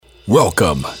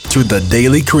Welcome to the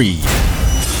Daily Creed,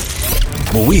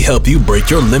 where we help you break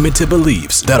your limited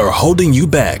beliefs that are holding you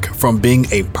back from being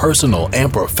a personal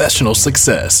and professional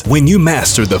success. When you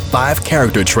master the 5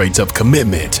 character traits of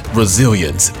commitment,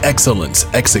 resilience, excellence,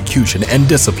 execution, and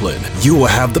discipline, you will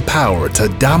have the power to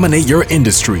dominate your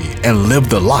industry and live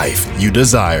the life you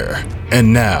desire.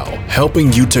 And now,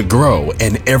 helping you to grow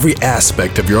in every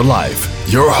aspect of your life,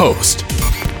 your host,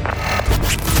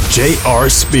 J.R.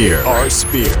 Spear.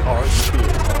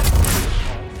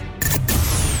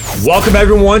 Welcome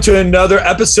everyone to another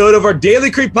episode of our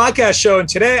Daily Creed podcast show. And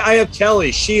today I have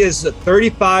Kelli. She is a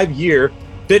 35-year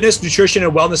fitness, nutrition,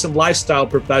 and wellness and lifestyle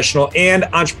professional and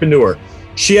entrepreneur.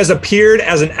 She has appeared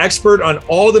as an expert on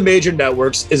all the major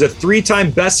networks, is a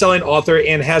 3-time best-selling author,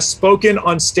 and has spoken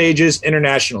on stages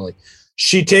internationally.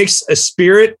 She takes a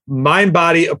spirit,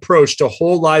 mind-body approach to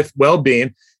whole life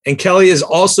well-being. And Kelli is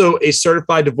also a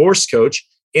certified divorce coach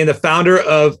and the founder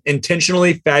of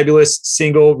Intentionally Fabulous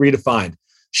Single Redefined.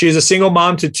 She is a single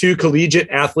mom to 2 collegiate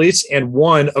athletes, and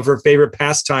one of her favorite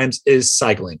pastimes is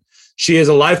cycling. She is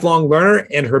a lifelong learner,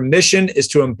 and her mission is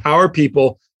to empower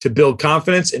people to build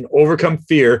confidence and overcome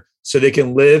fear so they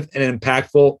can live an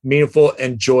impactful, meaningful,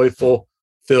 and joyful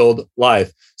filled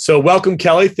life. So welcome,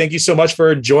 Kelli. Thank you so much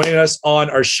for joining us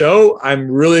on our show. I'm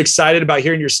really excited about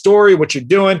hearing your story, what you're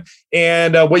doing,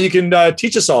 and what you can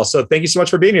teach us all. So thank you so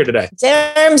much for being here today.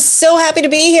 I'm so happy to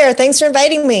be here. Thanks for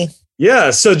inviting me.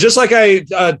 Yeah. So just like I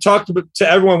talked to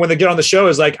everyone when they get on the show,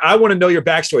 is like, I want to know your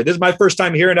backstory. This is my first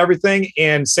time hearing everything,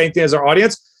 and same thing as our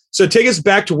audience. So take us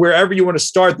back to wherever you want to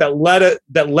start that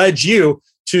led you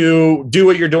to do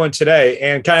what you're doing today,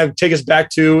 and kind of take us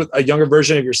back to a younger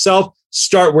version of yourself.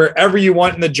 Start wherever you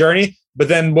want in the journey, but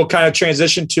then we'll kind of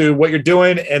transition to what you're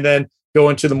doing and then go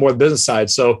into the more business side.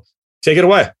 So take it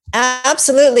away.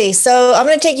 Absolutely. So I'm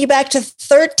going to take you back to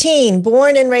 13,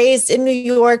 born and raised in New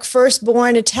York,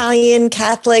 firstborn Italian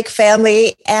Catholic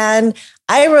family. And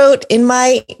I wrote in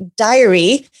my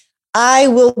diary, I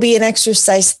will be an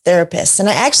exercise therapist. And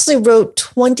I actually wrote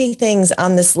 20 things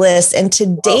on this list. And to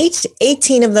date,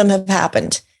 18 of them have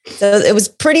happened. So it was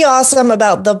pretty awesome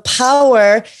about the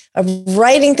power of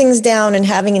writing things down and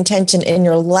having intention in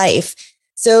your life.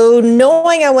 So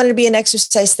knowing I wanted to be an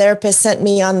exercise therapist sent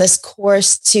me on this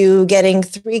course to getting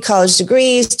 3 college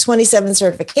degrees, 27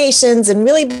 certifications, and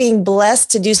really being blessed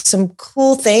to do some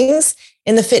cool things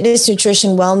in the fitness,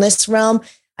 nutrition, wellness realm.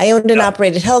 I owned and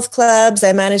operated health clubs.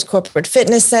 I managed corporate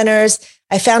fitness centers.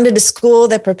 I founded a school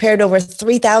that prepared over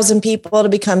 3,000 people to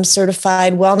become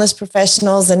certified wellness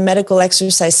professionals and medical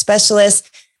exercise specialists.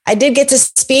 I did get to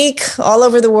speak all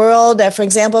over the world. For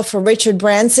example, for Richard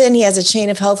Branson, he has a chain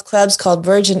of health clubs called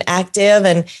Virgin Active.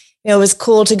 And it was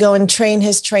cool to go and train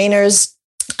his trainers.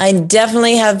 I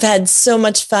definitely have had so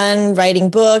much fun writing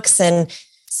books and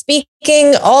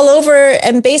speaking all over.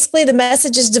 And basically the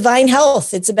message is divine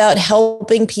health. It's about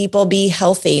helping people be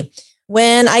healthy.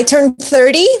 When I turned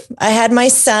 30, I had my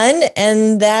son,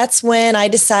 and that's when I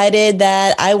decided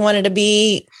that I wanted to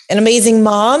be an amazing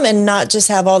mom and not just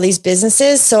have all these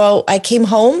businesses. So I came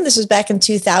home. This was back in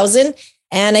 2000,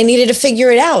 and I needed to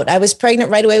figure it out. I was pregnant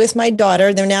right away with my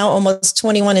daughter. They're now almost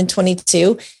 21 and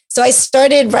 22. So I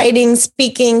started writing,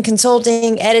 speaking,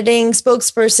 consulting, editing,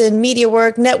 spokesperson, media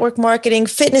work, network marketing,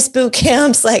 fitness boot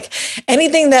camps, like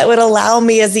anything that would allow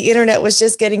me, as the internet was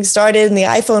just getting started and the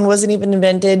iPhone wasn't even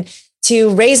invented,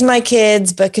 to raise my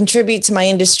kids, but contribute to my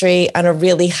industry on a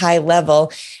really high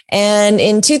level. And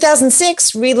in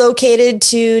 2006, relocated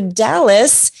to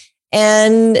Dallas.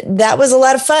 And that was a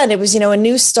lot of fun. It was, a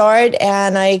new start.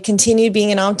 And I continued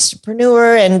being an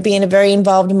entrepreneur and being a very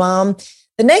involved mom.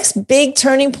 The next big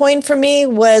turning point for me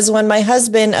was when my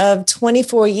husband of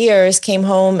 24 years came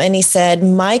home and he said,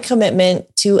 my commitment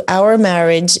to our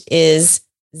marriage is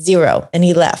 0. And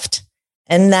he left.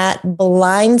 And that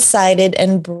blindsided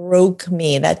and broke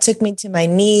me. That took me to my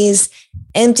knees,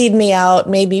 emptied me out,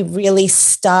 made me really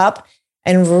stop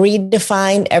and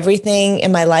redefine everything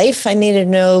in my life. I needed to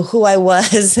know who I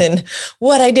was and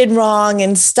what I did wrong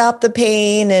and stop the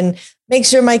pain and make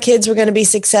sure my kids were going to be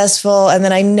successful. And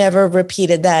then I never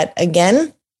repeated that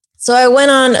again. So I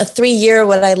went on a 3-year,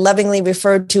 what I lovingly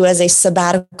referred to as a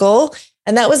sabbatical.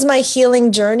 And that was my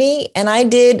healing journey. And I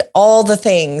did all the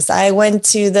things. I went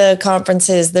to the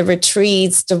conferences, the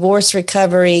retreats, divorce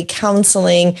recovery,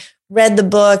 counseling, read the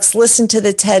books, listened to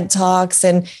the TED Talks,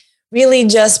 and really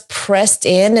just pressed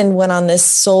in and went on this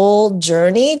soul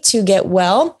journey to get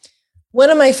well.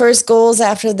 One of my first goals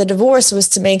after the divorce was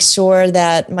to make sure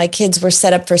that my kids were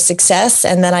set up for success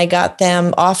and that I got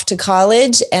them off to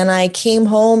college. And I came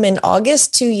home in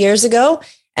August 2 years ago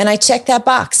And I checked that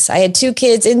box. I had 2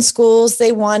 kids in schools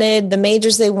they wanted, the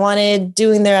majors they wanted,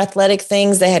 doing their athletic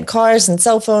things. They had cars and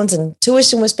cell phones and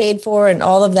tuition was paid for and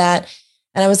all of that.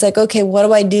 And I was like, okay, what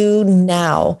do I do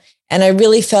now? And I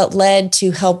really felt led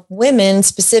to help women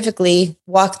specifically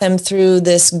walk them through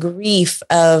this grief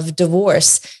of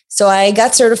divorce. So I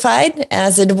got certified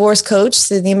as a divorce coach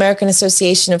through the American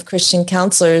Association of Christian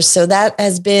Counselors. So that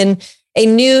has been a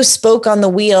new spoke on the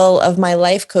wheel of my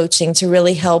life coaching to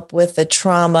really help with the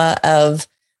trauma of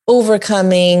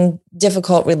overcoming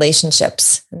difficult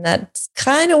relationships. And that's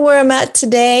kind of where I'm at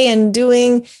today and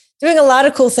doing a lot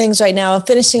of cool things right now. I'm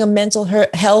finishing a mental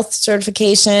health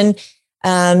certification,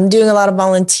 doing a lot of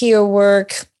volunteer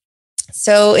work.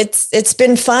 So it's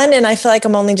been fun, and I feel like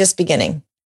I'm only just beginning.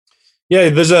 Yeah,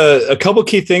 there's a couple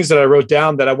key things that I wrote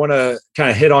down that I want to kind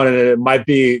of hit on, and it might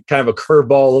be kind of a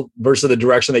curveball versus the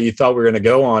direction that you thought we were going to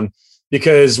go on.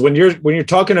 Because when you're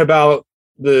talking about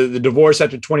the divorce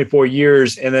after 24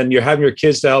 years, and then you're having your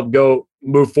kids to help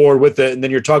move forward with it, and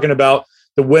then you're talking about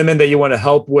the women that you want to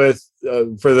help with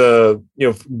for the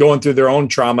going through their own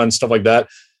trauma and stuff like that,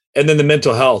 and then the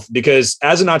mental health. Because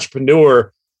as an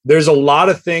entrepreneur, there's a lot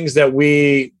of things that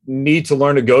we need to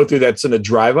learn to go through that's going to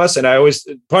drive us. And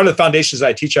part of the foundations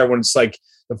I teach everyone, it's like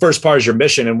the first part is your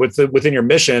mission. And within your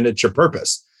mission, it's your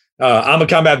purpose. I'm a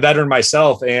combat veteran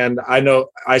myself, and I know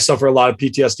I suffer a lot of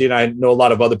PTSD, and I know a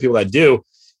lot of other people that do.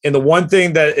 And the one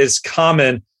thing that is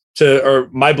common or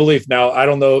my belief now, I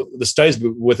don't know the studies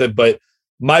with it, but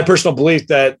my personal belief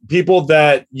that people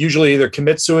that usually either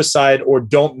commit suicide or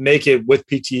don't make it with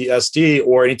PTSD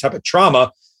or any type of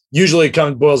trauma usually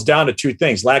boils down to 2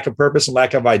 things: lack of purpose and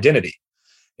lack of identity.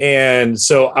 And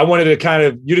so I wanted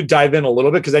to you to dive in a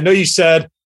little bit, because I know you said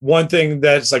one thing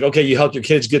that's like, okay, you helped your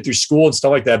kids get through school and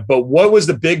stuff like that. But what was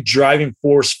the big driving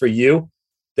force for you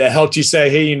that helped you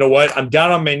say, hey, you know what? I'm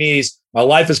down on my knees. My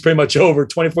life is pretty much over,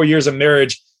 24 years of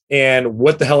marriage. And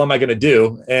what the hell am I going to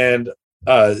do? And,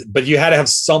 but you had to have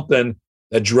something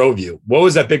that drove you. What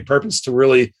was that big purpose to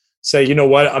really say, you know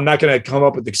what? I'm not going to come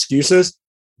up with excuses,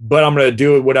 but I'm going to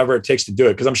do whatever it takes to do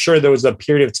it. Because I'm sure there was a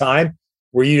period of time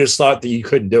where you just thought that you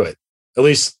couldn't do it. At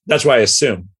least that's what I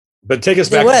assume. But take us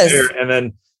back there and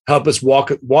then help us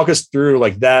walk us through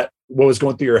like that, what was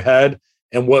going through your head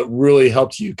and what really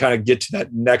helped you kind of get to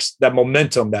that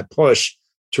momentum, that push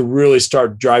to really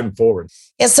start driving forward.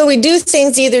 Yeah, so we do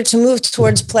things either to move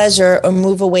towards pleasure or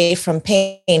move away from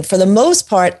pain. For the most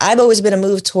part, I've always been a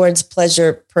move towards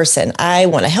pleasure person. I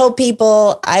want to help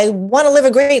people. I want to live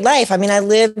a great life. I mean, I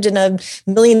lived in a $1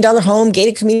 million home,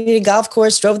 gated community golf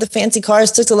course, drove the fancy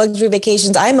cars, took the luxury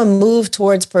vacations. I'm a move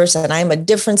towards person. I'm a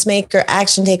difference maker,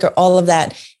 action taker, all of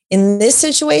that. In this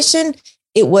situation,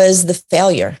 it was the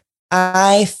failure.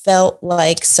 I felt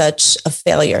like such a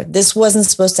failure. This wasn't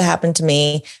supposed to happen to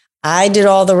me. I did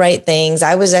all the right things.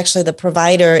 I was actually the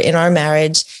provider in our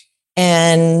marriage,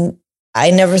 and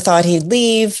I never thought he'd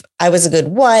leave. I was a good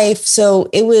wife. So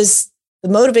the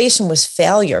motivation was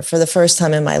failure for the first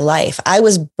time in my life. I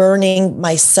was burning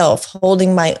myself,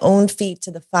 holding my own feet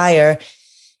to the fire,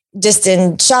 just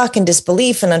in shock and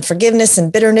disbelief and unforgiveness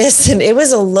and bitterness. And it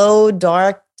was a low,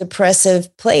 dark,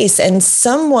 depressive place. And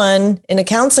someone in a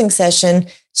counseling session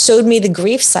showed me the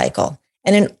grief cycle.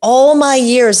 And in all my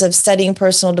years of studying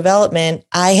personal development,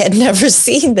 I had never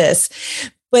seen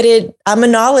this, but I'm a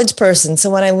knowledge person.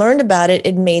 So when I learned about it,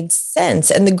 it made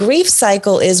sense. And the grief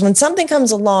cycle is when something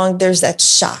comes along, there's that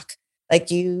shock,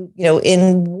 like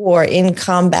in war, in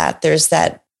combat, there's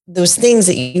those things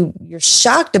that you're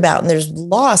shocked about, and there's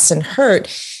loss and hurt.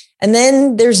 And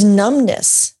then there's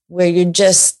numbness where you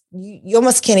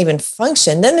almost can't even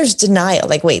function. Then there's denial.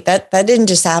 Like, wait, that didn't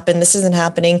just happen. This isn't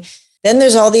happening. Then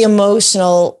there's all the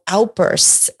emotional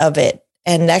outbursts of it.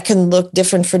 And that can look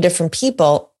different for different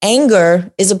people.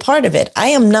 Anger is a part of it. I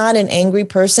am not an angry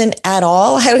person at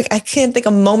all. I can't think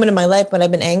of a moment in my life when I've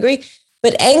been angry,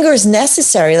 but anger is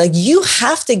necessary. Like, you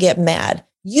have to get mad.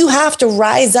 You have to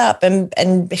rise up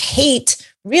and hate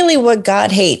really what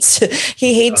God hates.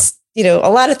 He hates, a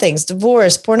lot of things: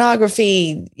 divorce,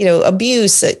 pornography,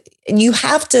 abuse. And you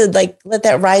have to let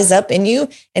that rise up in you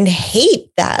and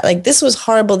hate that. Like, this was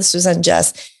horrible. This was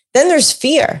unjust. Then there's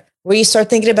fear, where you start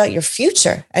thinking about your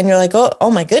future and you're like,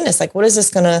 oh my goodness, like, what is this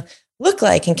going to look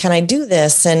like? And can I do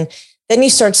this? And then you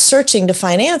start searching to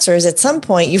find answers. At some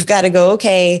point, you've got to go,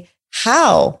 okay,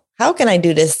 how can I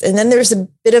do this? And then there's a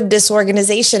bit of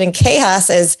disorganization and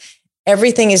chaos as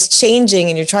everything is changing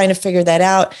and you're trying to figure that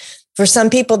out. For some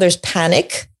people, there's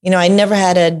panic. I never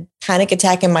had a panic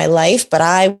attack in my life, but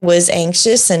I was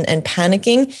anxious and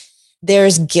panicking.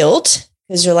 There's guilt,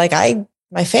 because you're like, I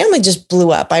my family just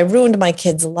blew up. I ruined my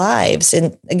kids' lives.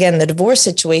 And again, the divorce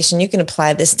situation, you can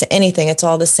apply this to anything. It's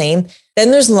all the same.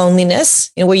 Then there's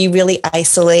loneliness, where you really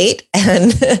isolate,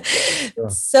 and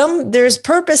there's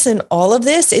purpose in all of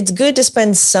this. It's good to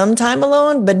spend some time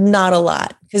alone, but not a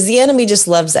lot, because the enemy just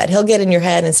loves that. He'll get in your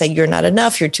head and say, you're not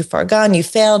enough. You're too far gone. You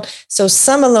failed. So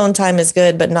some alone time is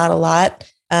good, but not a lot.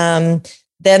 Then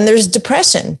there's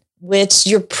depression, which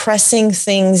you're pressing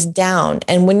things down.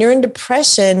 And when you're in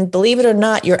depression, believe it or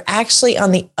not, you're actually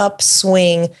on the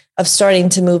upswing of starting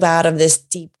to move out of this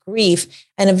deep grief.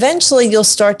 And eventually you'll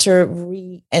start to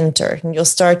re-enter, and you'll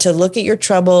start to look at your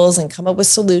troubles and come up with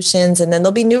solutions. And then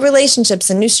there'll be new relationships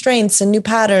and new strengths and new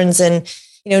patterns and,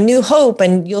 new hope.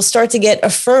 And you'll start to get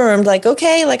affirmed, like,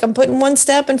 okay, like I'm putting one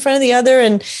step in front of the other,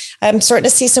 and I'm starting to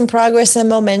see some progress and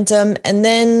momentum. And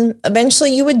then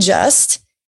eventually you adjust.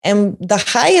 And the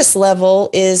highest level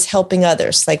is helping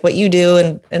others, like what you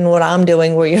do and what I'm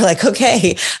doing, where you're like,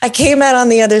 okay, I came out on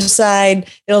the other side.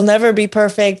 It'll never be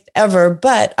perfect ever,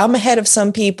 but I'm ahead of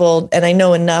some people, and I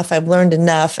know enough. I've learned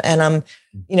enough, and I'm,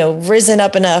 risen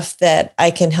up enough that I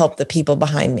can help the people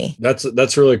behind me.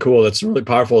 That's really cool. That's really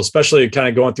powerful, especially kind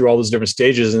of going through all those different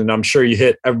stages. And I'm sure you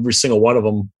hit every single one of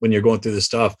them when you're going through this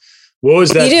stuff. What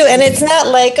was that? You do. And it's not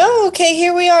like, oh, okay,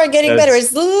 here we are getting better.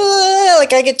 It's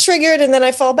like I get triggered and then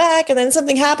I fall back, and then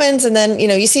something happens. And then,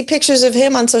 you see pictures of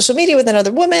him on social media with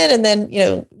another woman. And then,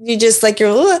 you just like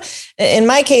in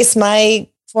my case, my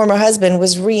former husband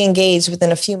was re-engaged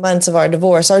within a few months of our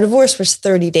divorce. Our divorce was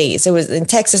 30 days. It was in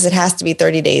Texas. It has to be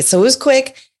 30 days. So it was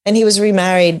quick. And he was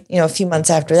remarried, a few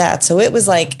months after that. So it was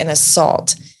like an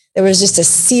assault. There was just a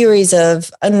series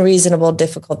of unreasonable,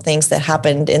 difficult things that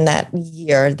happened in that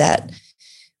year that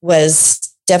was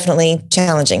definitely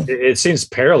challenging. It seems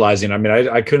paralyzing. I mean,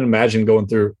 I couldn't imagine going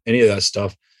through any of that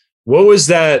stuff. What was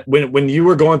that when you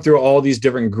were going through all these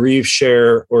different grief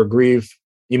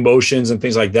emotions and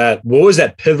things like that? What was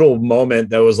that pivotal moment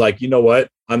that was like, you know what,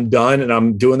 I'm done and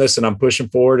I'm doing this and I'm pushing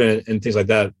forward and things like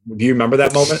that? Do you remember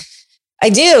that moment? I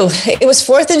do. It was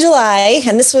 4th of July,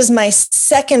 and this was my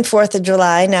second 4th of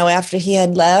July now after he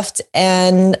had left.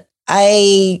 And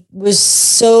I was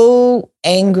so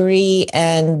angry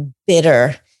and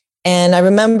bitter. And I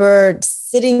remember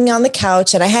sitting on the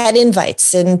couch, and I had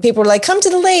invites, and people were like, come to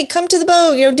the lake, come to the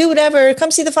boat, do whatever, come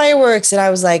see the fireworks. And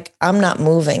I was like, I'm not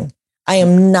moving. I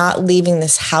am not leaving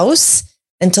this house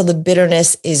until the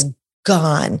bitterness is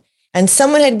gone. And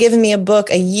someone had given me a book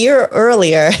a year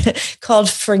earlier called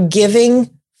Forgiving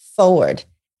Forward.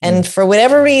 And for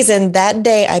whatever reason, that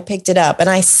day I picked it up, and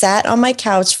I sat on my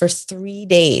couch for 3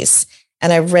 days,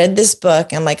 and I read this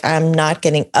book. I'm like, I'm not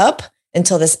getting up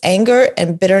until this anger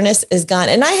and bitterness is gone.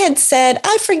 And I had said,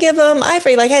 I forgive him. Like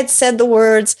I had said the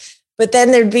words, but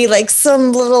then there'd be like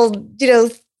some little,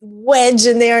 wedge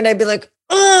in there. And I'd be like,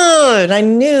 oh, and I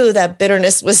knew that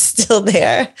bitterness was still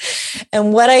there.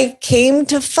 And what I came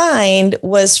to find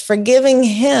was forgiving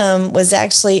him was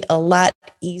actually a lot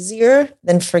easier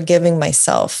than forgiving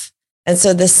myself. And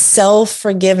so the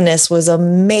self-forgiveness was a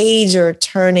major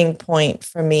turning point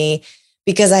for me,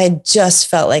 because I had just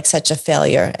felt like such a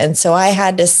failure. And so I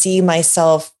had to see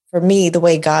myself, for me, the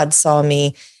way God saw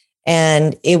me.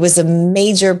 And it was a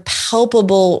major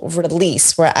palpable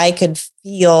release where I could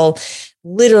feel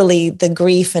literally the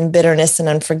grief and bitterness and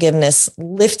unforgiveness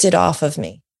lifted off of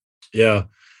me. Yeah.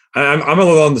 I'm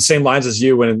along the same lines as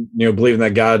you when, believing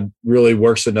that God really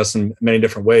works in us in many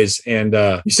different ways. And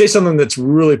you say something that's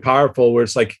really powerful, where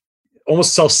it's like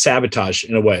almost self-sabotage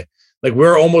in a way. Like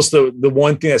we're almost the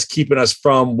one thing that's keeping us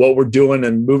from what we're doing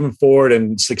and moving forward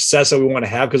and success that we want to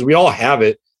have, because we all have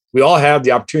it. We all have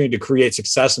the opportunity to create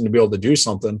success and to be able to do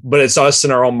something, but it's us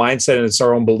and our own mindset, and it's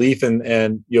our own belief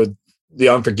and the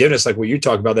unforgiveness, like what you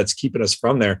talk about, that's keeping us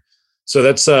from there. So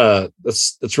that's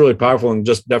really powerful, and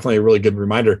just definitely a really good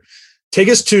reminder. Take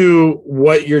us to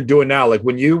what you're doing now. Like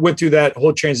when you went through that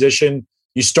whole transition,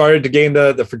 you started to gain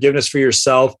the forgiveness for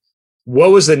yourself.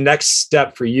 What was the next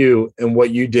step for you, and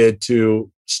what you did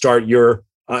to start you're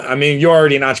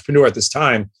already an entrepreneur at this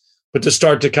time, but to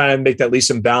start to kind of make that leaps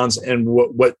and bounds, and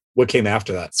what came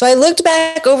after that? So I looked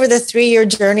back over the 3-year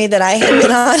journey that I had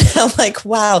been on. I'm like,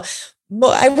 wow.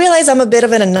 I realize I'm a bit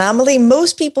of an anomaly.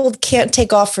 Most people can't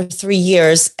take off for 3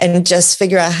 years and just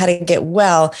figure out how to get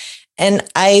well. And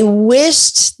I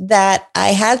wished that I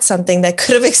had something that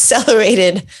could have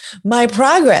accelerated my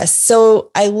progress.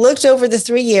 So I looked over the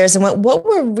 3 years and went, what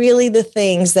were really the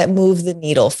things that moved the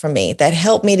needle for me, that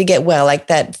helped me to get well? Like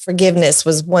that forgiveness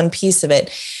was one piece of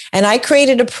it. And I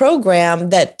created a program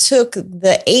that took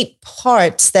the 8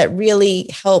 parts that really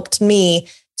helped me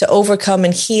to overcome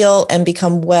and heal and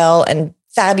become well and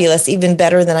fabulous, even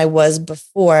better than I was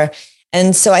before.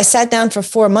 And so I sat down for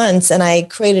 4 months and I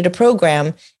created a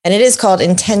program, and it is called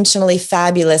Intentionally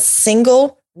Fabulous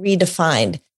Single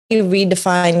Redefined. You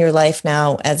redefine your life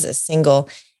now as a single.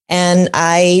 And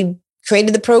I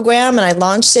created the program and I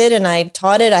launched it and I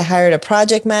taught it. I hired a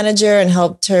project manager and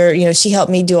helped her, she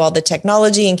helped me do all the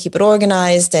technology and keep it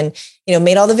organized and,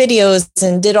 made all the videos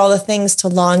and did all the things to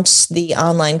launch the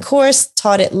online course,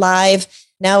 taught it live.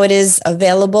 Now it is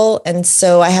available. And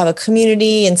so I have a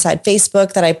community inside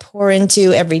Facebook that I pour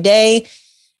into every day.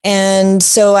 And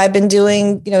so I've been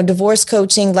doing, divorce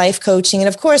coaching, life coaching, and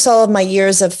of course, all of my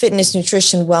years of fitness,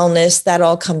 nutrition, wellness, that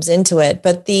all comes into it.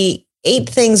 But the 8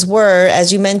 things were,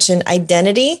 as you mentioned,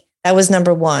 identity. That was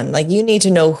number 1. Like, you need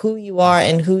to know who you are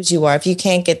and whose you are. If you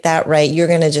can't get that right, you're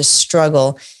going to just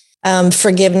struggle.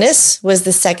 Forgiveness was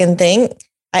the second thing.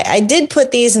 I did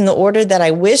put these in the order that I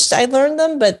wished I learned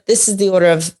them, but this is the order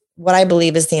of what I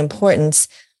believe is the importance.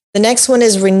 The next one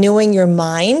is renewing your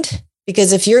mind,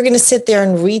 because if you're going to sit there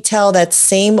and retell that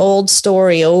same old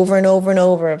story over and over and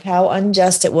over of how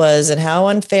unjust it was and how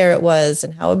unfair it was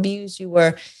and how abused you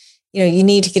were, you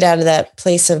need to get out of that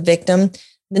place of victim.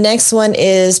 The next one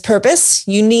is purpose.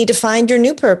 You need to find your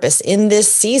new purpose in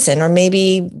this season, or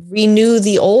maybe renew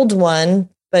the old one,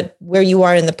 but where you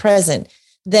are in the present.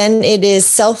 Then it is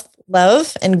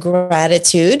self-love and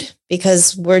gratitude,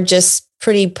 because we're just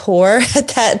pretty poor at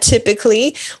that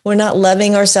typically. We're not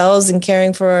loving ourselves and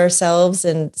caring for ourselves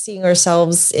and seeing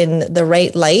ourselves in the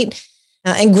right light.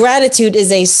 And gratitude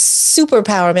is a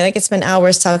superpower. I mean, I could spend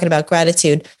hours talking about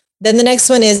gratitude. Then the next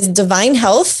one is divine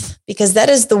health, because that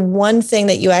is the one thing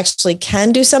that you actually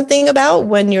can do something about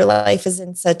when your life is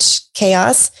in such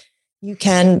chaos. You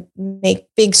can make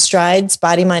big strides,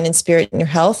 body, mind, and spirit in your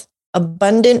health.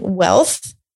 Abundant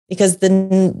wealth, because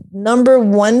the number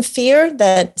 1 fear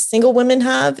that single women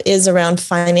have is around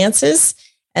finances.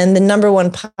 And the number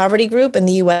 1 poverty group in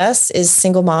the US is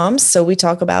single moms. So we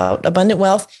talk about abundant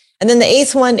wealth. And then the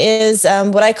 8th one is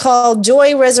what I call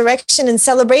joy, resurrection, and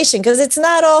celebration, because it's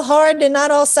not all hard and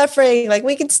not all suffering. Like,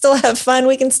 we can still have fun.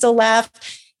 We can still laugh.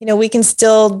 We can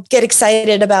still get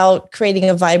excited about creating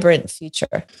a vibrant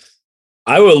future.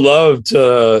 I would love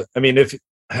to,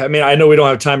 I know we don't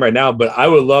have time right now, but I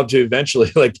would love to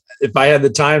eventually, like, if I had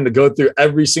the time to go through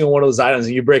every single one of those items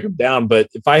and you break them down, but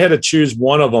if I had to choose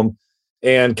one of them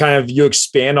and kind of you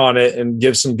expand on it and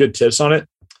give some good tips on it,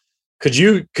 could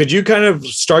you kind of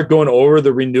start going over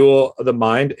the renewal of the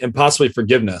mind and possibly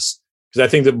forgiveness? Because I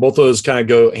think that both of those kind of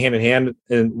go hand in hand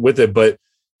and with it. But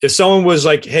if someone was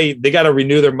like, hey, they got to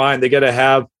renew their mind, they got to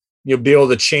have, be able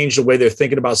to change the way they're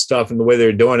thinking about stuff and the way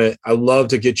they're doing it. I love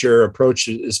to get your approach,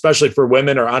 especially for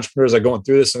women or entrepreneurs that are going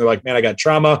through this and they're like, man, I got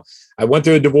trauma. I went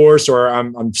through a divorce, or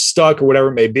I'm stuck, or whatever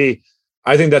it may be.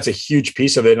 I think that's a huge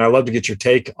piece of it. And I love to get your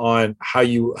take on how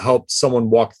you help someone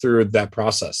walk through that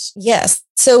process. Yes.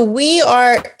 So we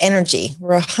are energy.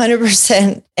 We're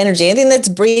 100% energy. Anything that's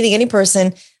breathing, any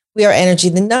person, we are energy.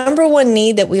 The number 1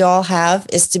 need that we all have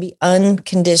is to be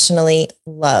unconditionally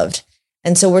loved.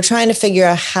 And so we're trying to figure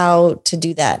out how to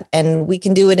do that. And we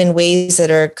can do it in ways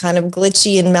that are kind of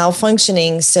glitchy and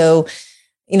malfunctioning. So,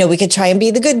 we could try and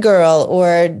be the good girl,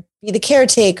 or be the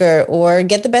caretaker, or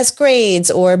get the best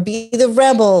grades, or be the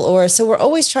rebel, so we're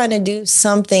always trying to do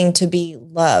something to be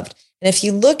loved. And if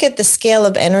you look at the scale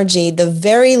of energy, the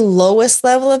very lowest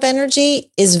level of energy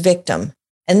is victim.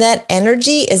 And that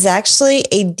energy is actually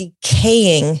a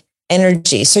decaying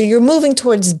energy. So you're moving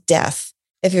towards death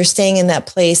if you're staying in that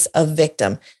place of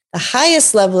victim. The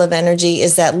highest level of energy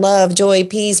is that love, joy,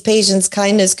 peace, patience,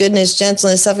 kindness, goodness,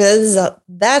 gentleness, stuff.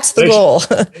 That's the goal.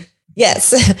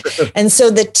 Yes. And so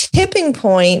the tipping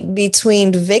point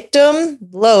between victim,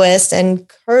 lowest, and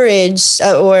courage,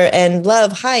 and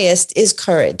love, highest, is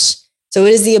courage. So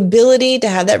it is the ability to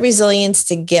have that resilience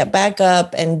to get back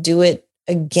up and do it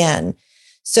again.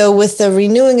 So with the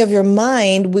renewing of your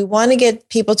mind, we want to get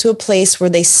people to a place where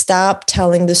they stop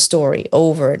telling the story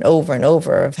over and over and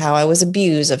over of how I was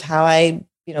abused, of how I,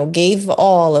 gave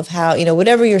all, of how,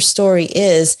 whatever your story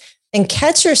is, and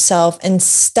catch yourself and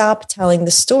stop telling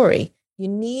the story. You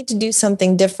need to do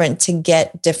something different to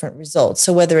get different results.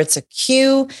 So whether it's a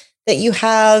cue that you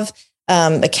have,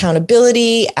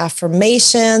 accountability,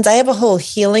 affirmations, I have a whole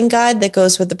healing guide that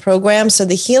goes with the program. So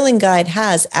the healing guide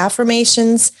has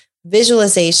affirmations,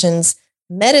 visualizations,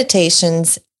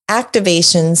 meditations,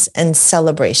 activations, and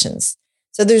celebrations.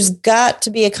 So there's got to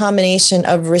be a combination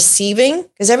of receiving,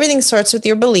 because everything starts with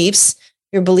your beliefs.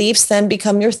 Your beliefs then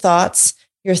become your thoughts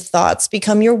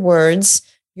become your words.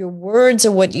 Your words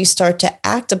are what you start to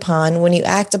act upon. When you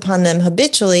act upon them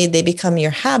habitually, they become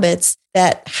your habits.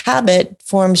 That habit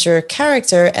forms your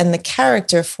character, and the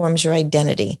character forms your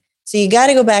identity. So you got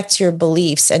to go back to your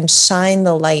beliefs and shine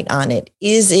the light on it.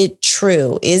 Is it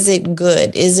true? Is it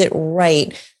good? Is it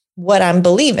right? What I'm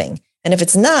believing? And if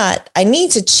it's not, I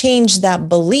need to change that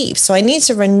belief. So I need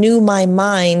to renew my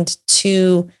mind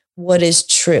to what is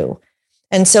true.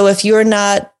 And so if you're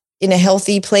not in a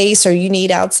healthy place or you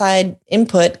need outside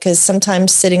input, because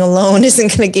sometimes sitting alone isn't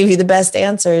going to give you the best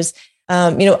answers,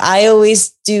 I always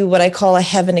do what I call a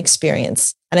heaven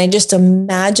experience. And I just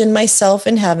imagine myself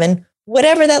in heaven,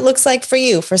 whatever that looks like for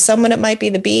you. For someone, it might be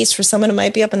the beach. For someone, it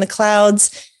might be up in the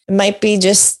clouds. It might be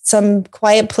just some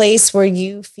quiet place where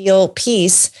you feel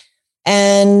peace,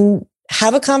 and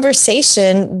have a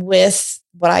conversation with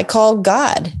what I call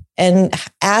God and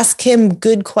ask him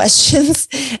good questions,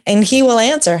 and he will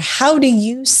answer. How do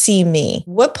you see me?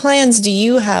 What plans do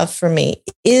you have for me?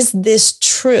 Is this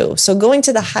true? So going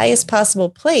to the highest possible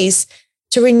place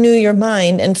to renew your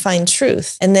mind and find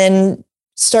truth, and then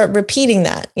start repeating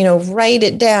that, write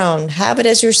it down, have it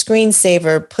as your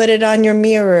screensaver, put it on your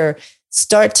mirror,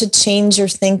 start to change your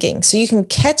thinking. So you can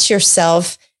catch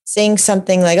yourself saying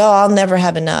something like, oh, I'll never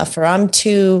have enough, or I'm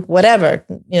too whatever,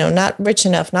 not rich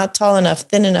enough, not tall enough,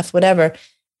 thin enough, whatever,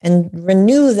 and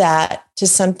renew that to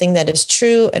something that is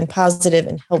true and positive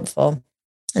and helpful.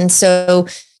 And so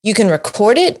you can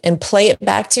record it and play it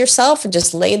back to yourself and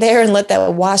just lay there and let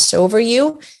that wash over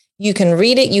you. You can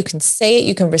read it, you can say it,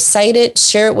 you can recite it,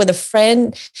 share it with a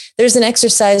friend. There's an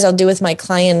exercise I'll do with my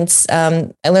clients.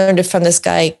 I learned it from this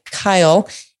guy, Kyle,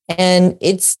 and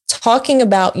it's talking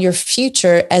about your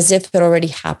future as if it already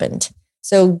happened.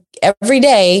 So every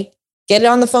day, get it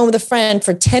on the phone with a friend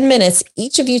for 10 minutes.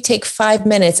 Each of you take 5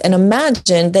 minutes and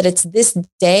imagine that it's this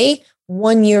day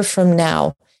 1 year from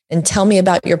now, and tell me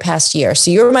about your past year.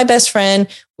 So you're my best friend.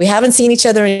 We haven't seen each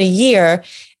other in a year.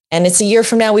 And it's a year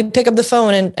from now, we pick up the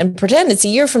phone and pretend it's a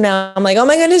year from now. I'm like, oh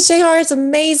my goodness, JR, it's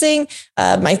amazing.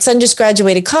 My son just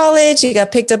graduated college. He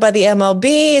got picked up by the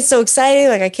MLB. It's so exciting.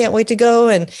 Like, I can't wait to go.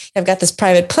 And I've got this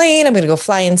private plane. I'm going to go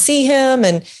fly and see him.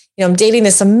 And, I'm dating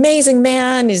this amazing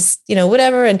man. He's,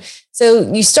 whatever. And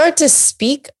so you start to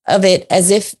speak of it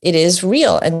as if it is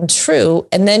real and true.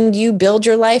 And then you build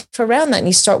your life around that and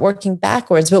you start working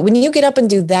backwards. But when you get up and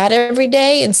do that every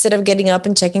day, instead of getting up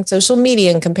and checking social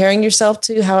media and comparing yourself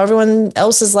to how everyone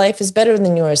else's life is better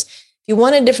than yours, if you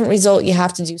want a different result, you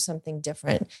have to do something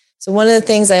different. So one of the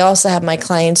things I also have my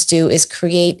clients do is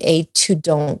create a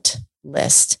to-don't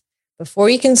list. Before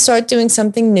you can start doing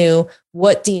something new,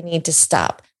 what do you need to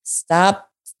stop? Stop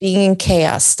being in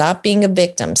chaos. Stop being a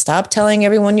victim. Stop telling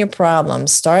everyone your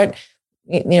problems. Stop,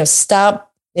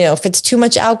 if it's too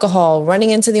much alcohol,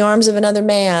 running into the arms of another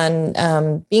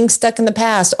man, being stuck in the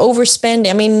past, overspending.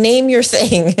 I mean, name your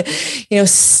thing.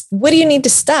 What do you need to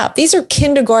stop? These are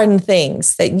kindergarten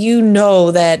things that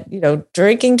that,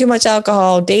 drinking too much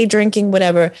alcohol, day drinking,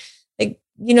 whatever,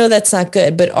 that's not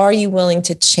good, but are you willing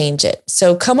to change it?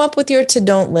 So come up with your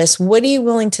to-don't list. What are you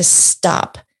willing to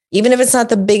stop? Even if it's not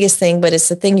the biggest thing, but it's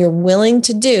the thing you're willing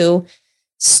to do,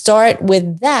 start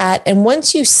with that. And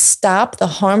once you stop the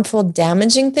harmful,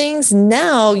 damaging things,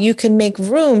 now you can make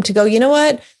room to go, you know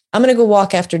what? I'm going to go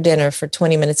walk after dinner for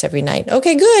 20 minutes every night.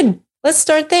 Okay, good. Let's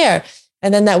start there.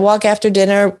 And then that walk after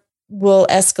dinner will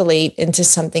escalate into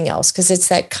something else because it's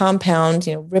that compound,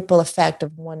 ripple effect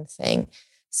of one thing.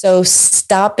 So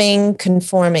stopping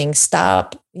conforming,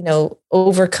 stop,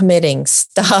 overcommitting,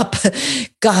 stop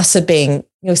gossiping.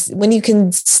 When you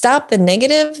can stop the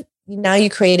negative, now you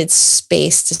created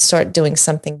space to start doing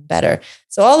something better.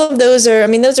 So all of those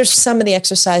are some of the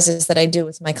exercises that I do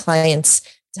with my clients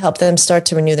to help them start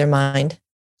to renew their mind.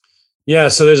 Yeah.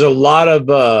 So there's a lot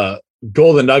of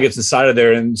golden nuggets inside of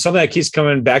there. And something that keeps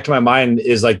coming back to my mind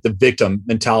is like the victim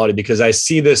mentality, because I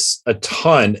see this a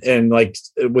ton and like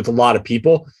with a lot of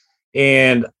people.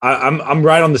 And I'm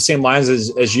right on the same lines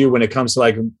as you when it comes to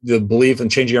like the belief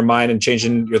and changing your mind and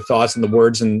changing your thoughts and the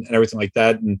words and everything like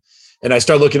that. And I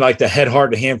start looking like the head,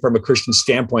 heart, and hand from a Christian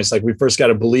standpoint. It's like we first got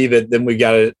to believe it, then we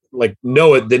got to like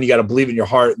know it, then you got to believe it in your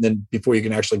heart, and then before you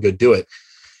can actually go do it.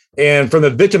 And from the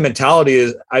victim mentality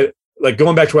is like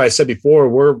going back to what I said before,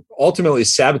 we're ultimately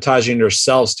sabotaging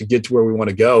ourselves to get to where we want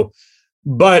to go.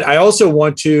 But I also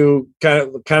want to kind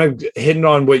of hitting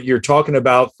on what you're talking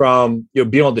about from,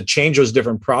 being able to change those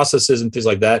different processes and things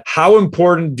like that. How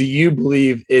important do you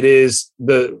believe it is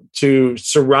to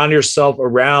surround yourself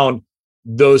around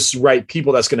those right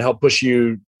people that's going to help push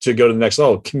you to go to the next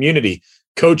level? Community,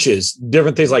 coaches,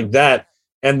 different things like that.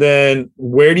 And then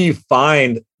where do you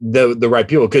find the right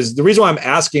people? Because the reason why I'm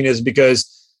asking is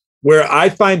because where I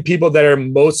find people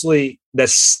that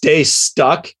stay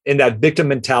stuck in that victim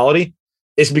mentality,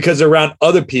 it's because they're around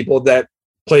other people that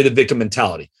play the victim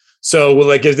mentality. So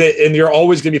like, and you're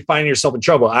always going to be finding yourself in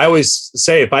trouble. I always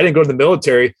say, if I didn't go to the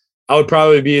military, I would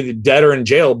probably be dead or in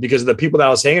jail because of the people that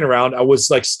I was hanging around. I was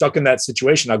like stuck in that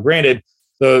situation. Now, granted,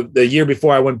 the year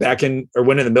before I went back in or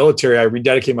went in the military, I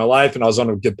rededicated my life and I was on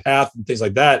a good path and things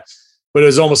like that. But it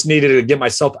was almost needed to get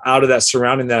myself out of that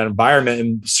surrounding that environment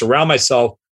and surround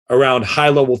myself around high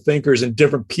level thinkers and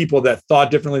different people that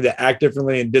thought differently, that act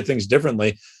differently and did things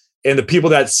differently. And the people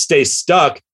that stay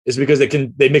stuck is because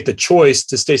they make the choice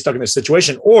to stay stuck in a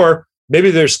situation, or maybe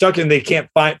they're stuck and they can't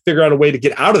figure out a way to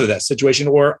get out of that situation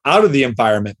or out of the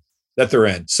environment that they're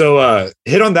in. So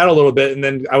hit on that a little bit. And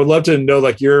then I would love to know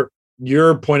like your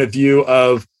point of view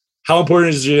of how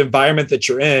important is the environment that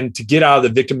you're in to get out of the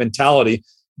victim mentality,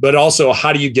 but also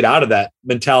how do you get out of that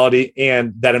mentality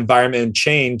and that environment and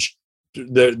change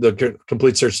the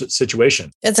complete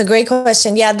situation? That's a great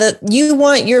question. Yeah. You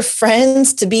want your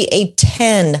friends to be a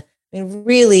 10. I mean,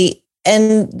 really,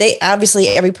 and they obviously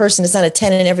every person is not a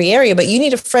 10 in every area, but you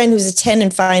need a friend who's a 10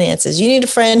 in finances. You need a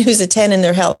friend who's a 10 in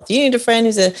their health. You need a friend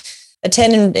who's a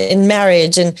 10 in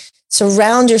marriage, and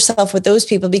surround yourself with those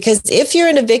people. Because if you're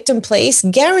in a victim place,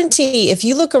 guarantee if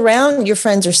you look around, your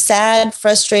friends are sad,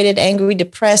 frustrated, angry,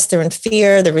 depressed, they're in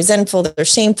fear, they're resentful, they're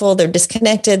shameful, they're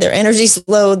disconnected, their energy's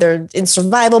low, they're in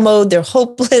survival mode, they're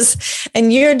hopeless.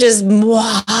 And you're just,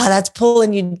 wow, that's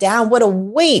pulling you down. What a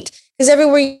weight. Because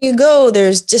everywhere you go,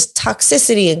 there's just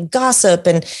toxicity and gossip,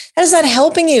 and that is not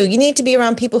helping you. You need to be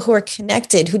around people who are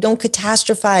connected, who don't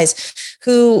catastrophize,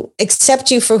 who accept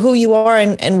you for who you are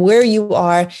and where you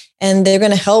are, and they're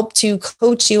going to help to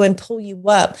coach you and pull you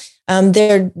up.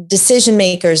 They're decision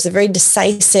makers. They're very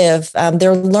decisive.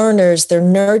 They're learners. They're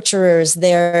nurturers.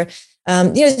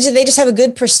 They just have a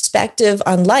good perspective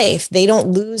on life. They don't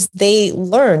lose, they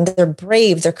learn, they're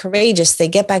brave, they're courageous, they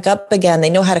get back up again, they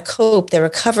know how to cope, they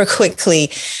recover quickly.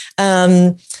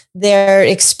 They're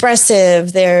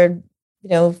expressive, they're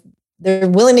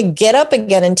willing to get up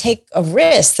again and take a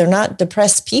risk. They're not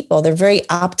depressed people. They're very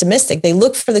optimistic. They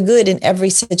look for the good in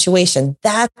every situation.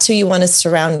 That's who you want to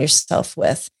surround yourself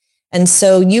with. And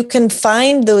so you can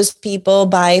find those people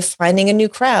by finding a new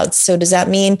crowd. So does that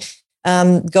mean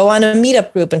go on a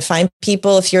meetup group and find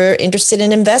people? If you're interested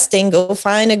in investing, go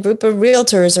find a group of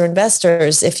realtors or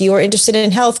investors. If you are interested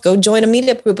in health, go join a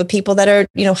meetup group of people that are,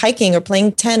 hiking or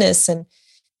playing tennis and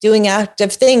doing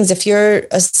active things. If you're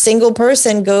a single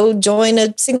person, go join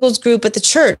a singles group at the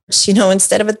church,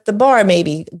 instead of at the bar,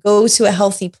 maybe go to a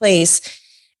healthy place,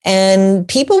 and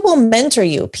people will mentor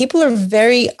you. People are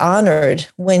very honored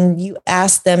when you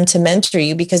ask them to mentor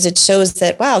you, because it shows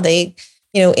that, wow, they,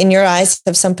 in your eyes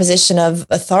have some position of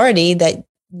authority that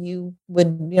you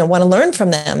would, want to learn from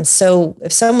them. So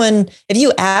if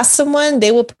you ask someone,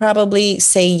 they will probably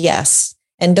say yes.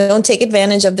 And don't take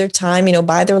advantage of their time,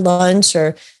 buy their lunch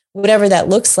or whatever that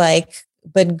looks like,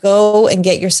 but go and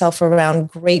get yourself around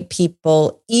great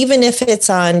people, even if it's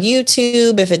on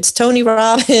YouTube, if it's Tony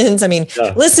Robbins.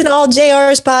 Listen to all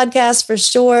JR's podcasts for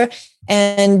sure.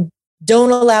 And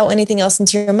don't allow anything else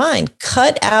into your mind.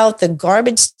 Cut out the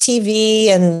garbage TV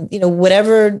and,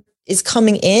 whatever is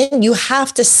coming in. You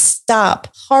have to stop.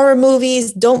 Horror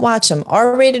movies, don't watch them.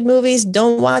 R-rated movies,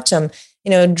 don't watch them.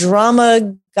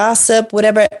 Drama, gossip,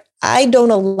 whatever. I don't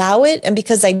allow it. And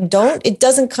because I don't, it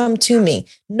doesn't come to me.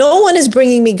 No one is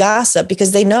bringing me gossip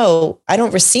because they know I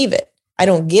don't receive it. I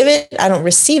don't give it. I don't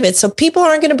receive it. So people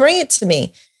aren't going to bring it to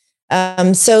me.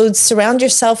 So surround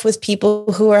yourself with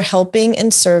people who are helping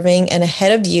and serving and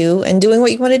ahead of you and doing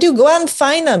what you want to do. Go out and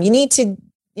find them. You need to,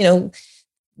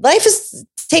 life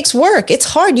takes work. It's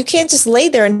hard. You can't just lay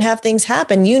there and have things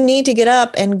happen. You need to get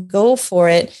up and go for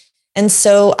it. And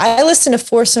so I listen to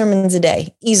 4 sermons a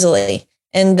day easily.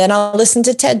 And then I'll listen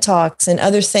to TED Talks and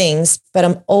other things, but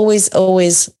I'm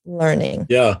always learning.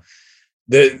 Yeah.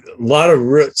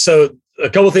 So a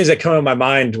couple of things that come in my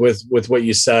mind with what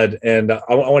you said, and I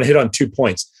want to hit on 2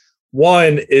 points.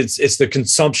 One is it's the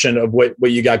consumption of what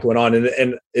you got going on.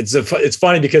 And it's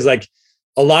funny because like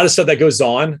a lot of stuff that goes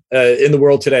on in the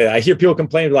world today, I hear people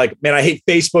complain like, man, I hate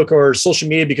Facebook or social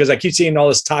media because I keep seeing all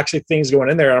this toxic things going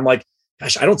in there. And I'm like,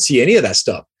 gosh, I don't see any of that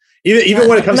stuff. Even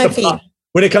when it comes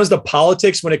to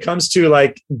politics, when it comes to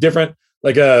like different,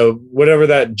 like whatever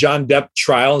that John Depp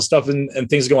trial and stuff and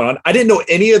things going on, I didn't know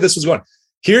any of this was going on.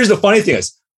 Here's the funny thing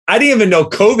is I didn't even know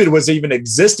COVID was even in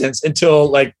existence until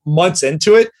like months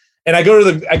into it. And I go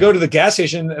to the gas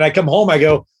station and I come home, I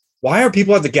go, why are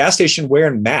people at the gas station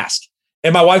wearing masks?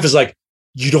 And my wife is like,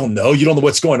 you don't know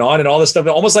what's going on and all this stuff.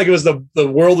 Almost like it was the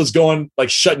world was going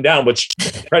like shutting down, which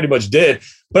pretty much did.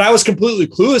 But I was completely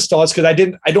clueless to all this because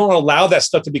I don't allow that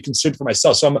stuff to be consumed for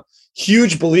myself. So I'm a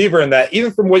huge believer in that,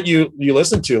 even from what you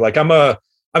listen to. Like I'm a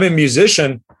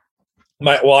musician.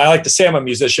 I like to say I'm a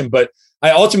musician, but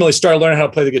I ultimately started learning how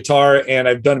to play the guitar, and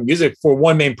I've done music for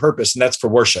one main purpose, and that's for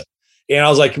worship. And I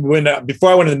was like, before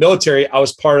I went in the military, I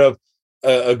was part of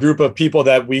a group of people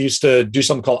that we used to do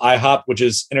something called IHOP, which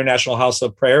is International House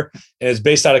of Prayer, and it's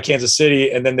based out of Kansas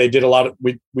City. And then they did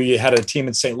we had a team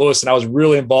in St. Louis, and I was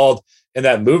really involved in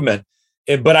that movement.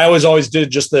 But I always did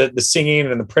just the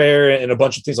singing and the prayer and a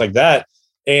bunch of things like that.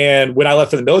 And when I left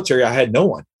for the military, I had no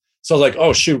one. So I was like,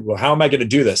 oh, shoot, well, how am I going to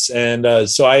do this? And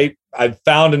so I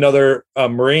found another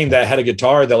Marine that had a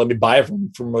guitar that let me buy it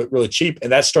from really cheap.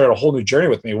 And that started a whole new journey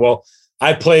with me. Well,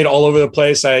 I played all over the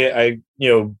place. I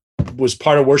was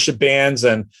part of worship bands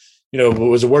and,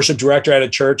 was a worship director at a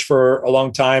church for a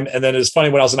long time. And then it's funny,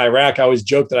 when I was in Iraq, I always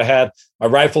joked that I had my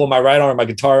rifle in my right arm, my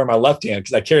guitar in my left hand,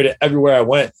 because I carried it everywhere I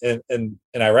went in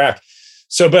Iraq.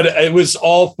 So, but it was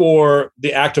all for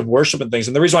the act of worship and things.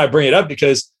 And the reason why I bring it up,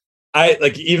 because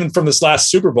even from this last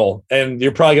Super Bowl, and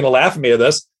you're probably going to laugh at me at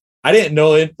this, I didn't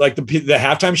know it, like the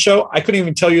halftime show. I couldn't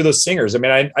even tell you those singers. I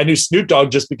mean, I knew Snoop Dogg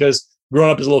just because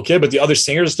growing up as a little kid, but the other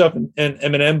singers and stuff and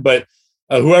Eminem, but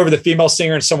whoever the female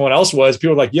singer and someone else was,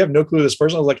 people were like, you have no clue who this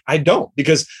person. I was like, I don't,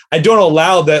 because I don't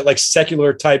allow that like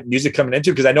secular type music coming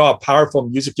into, because I know how powerful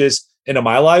music is into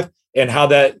my life and how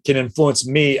that can influence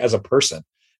me as a person.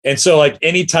 And so like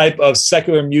any type of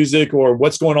secular music or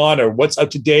what's going on or what's up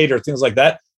to date or things like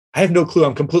that, I have no clue.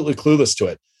 I'm completely clueless to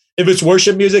it. If it's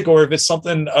worship music or if it's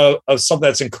something of something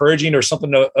that's encouraging or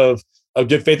something of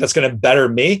good faith that's going to better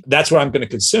me, that's what I'm going to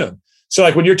consume. So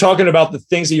like when you're talking about the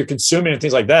things that you're consuming and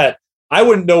things like that, I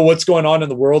wouldn't know what's going on in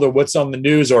the world or what's on the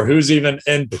news or who's even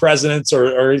in presidents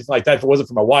or anything like that if it wasn't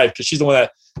for my wife, because she's the one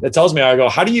that tells me. I go,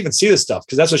 how do you even see this stuff?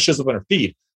 Because that's what shows up on her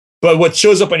feed. But what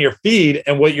shows up on your feed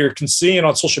and what you're seeing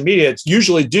on social media, it's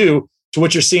usually due to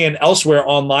what you're seeing elsewhere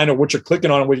online or what you're clicking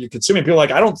on and what you're consuming. People are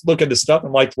like, I don't look at this stuff.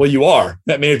 I'm like, well, you are.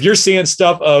 I mean, if you're seeing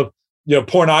stuff of,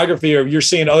 pornography, or you're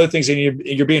seeing other things and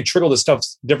you're being triggered to stuff,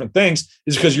 different things,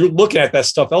 is because you're looking at that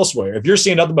stuff elsewhere. If you're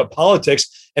seeing nothing but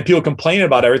politics and people complaining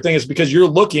about everything, it's because you're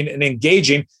looking and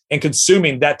engaging and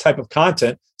consuming that type of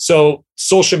content. So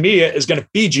social media is going to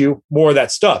feed you more of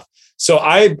that stuff. So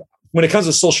when it comes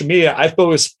to social media, I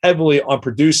focus heavily on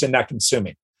producing, not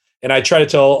consuming. And I try to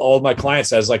tell all of my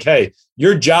clients as like, hey,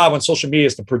 your job on social media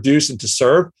is to produce and to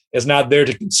serve, is not there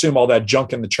to consume all that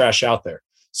junk and the trash out there.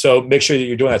 So make sure that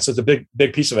you're doing that. So it's a big,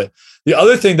 big piece of it. The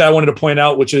other thing that I wanted to point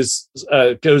out, which is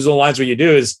goes along lines what you do,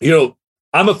 is,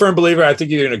 I'm a firm believer, I think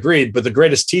you're going to agree, but the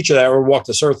greatest teacher that ever walked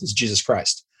this earth is Jesus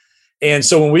Christ. And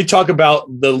so when we talk about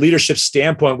the leadership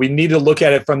standpoint, we need to look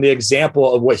at it from the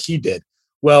example of what he did.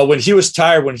 Well, when he was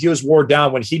tired, when he was wore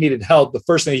down, when he needed help, the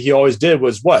first thing he always did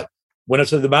was what? Went up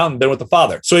to the mountain, been with the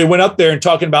Father. So he went up there and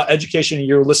talking about education, and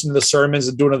you're listening to the sermons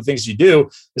and doing other things you do.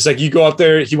 It's like you go up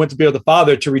there, he went to be with the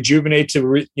Father to rejuvenate,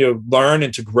 to learn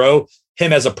and to grow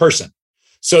him as a person.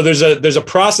 So there's a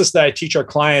process that I teach our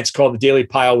clients called the daily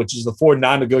pile, which is the 4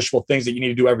 non-negotiable things that you need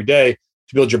to do every day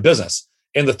to build your business.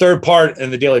 And the third part in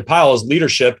the daily pile is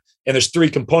leadership. And there's 3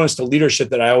 components to leadership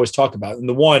that I always talk about. And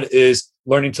the one is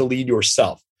learning to lead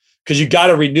yourself, because you got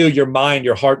to renew your mind,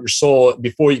 your heart, your soul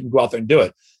before you can go out there and do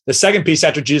it. The second piece,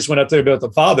 after Jesus went up there to be with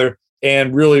the Father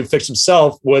and really fix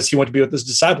himself, was he went to be with his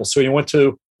disciples. So he went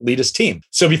to lead his team.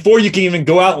 So before you can even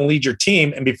go out and lead your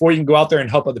team, and before you can go out there and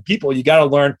help other people, you got to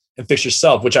learn and fix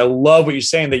yourself, which I love what you're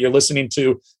saying, that you're listening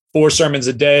to 4 sermons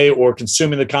a day or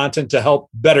consuming the content to help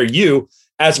better you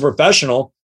as a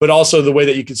professional, but also the way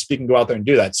that you can speak and go out there and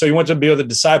do that. So he went to be with the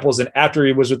disciples, and after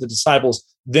he was with the disciples,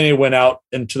 then he went out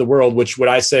into the world, which what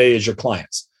I say is your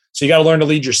clients. So you got to learn to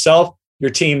lead yourself, your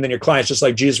team, then your clients, just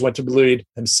like Jesus went to lead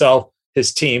himself,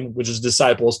 his team, which is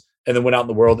disciples, and then went out in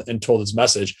the world and told his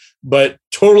message. But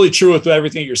totally true with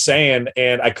everything you're saying.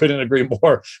 And I couldn't agree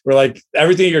more. We're like,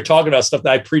 everything you're talking about, stuff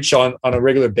that I preach on a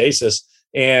regular basis.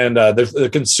 And the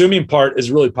consuming part is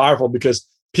really powerful, because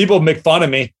people make fun of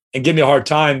me and give me a hard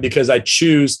time because I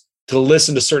choose to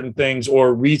listen to certain things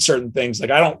or read certain things.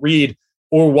 Like I don't read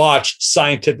or watch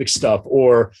scientific stuff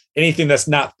or anything that's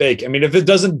not fake. I mean, if it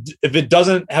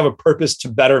doesn't have a purpose to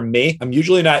better me, I'm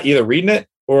usually not either reading it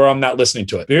or I'm not listening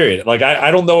to it, period. Like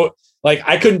I don't know, like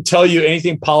I couldn't tell you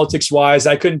anything politics wise.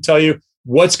 I couldn't tell you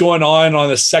what's going on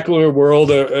the secular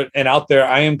world and out there.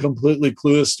 I am completely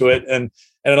clueless to it. And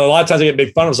a lot of times I get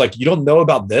made fun of. It's like, you don't know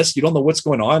about this. You don't know what's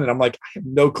going on. And I'm like, I have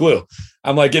no clue.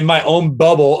 I'm like in my own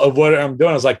bubble of what I'm doing.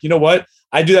 I was like, you know what?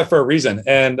 I do that for a reason.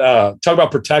 And talk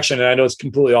about protection. And I know it's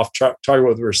completely off target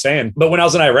what we were saying. But when I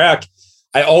was in Iraq,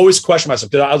 I always question myself,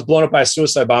 because I was blown up by a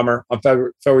suicide bomber on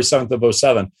February 7th of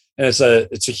 2007. And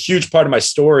it's a huge part of my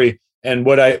story and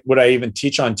what I even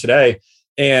teach on today.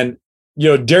 And,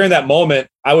 during that moment,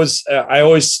 I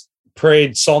always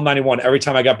prayed Psalm 91 every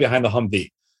time I got behind the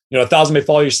Humvee. 1,000 may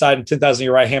fall at your side and 10,000 at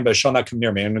your right hand, but it shall not come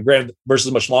near me. And granted, the verse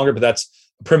is much longer, but that's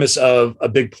the premise of a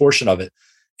big portion of it.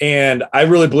 And I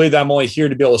really believe that I'm only here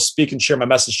to be able to speak and share my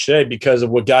message today because of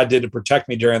what God did to protect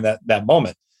me during that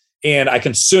moment. And I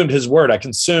consumed his word. I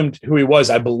consumed who he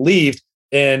was. I believed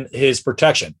in his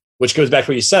protection, which goes back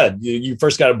to what you said. You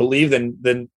first got to believe,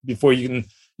 then before you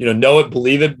can, know it,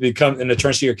 believe it, and it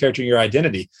turns to your character and your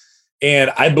identity.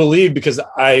 And I believe because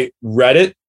I read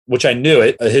it, which I knew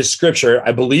it, his scripture,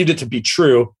 I believed it to be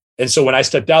true. And so when I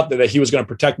stepped out there, that he was going to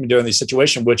protect me during the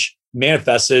situation, which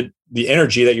manifested the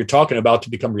energy that you're talking about to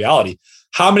become reality.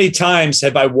 How many times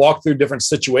have I walked through different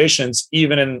situations,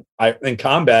 even in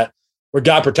combat, where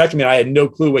God protected me and I had no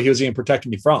clue what he was even protecting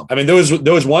me from? I mean, there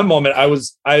was one moment I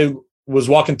was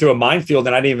walking through a minefield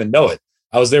and I didn't even know it.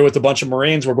 I was there with a bunch of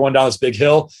Marines. We're going down this big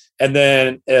hill. And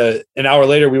then an hour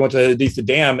later, we went to underneath the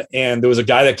dam and there was a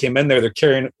guy that came in there. They're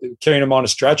carrying him on a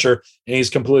stretcher and he's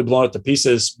completely blown up to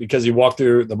pieces because he walked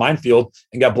through the minefield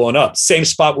and got blown up. Same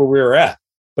spot where we were at,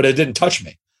 but it didn't touch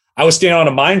me. I was standing on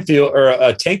a minefield or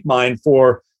a tank mine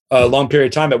for a long period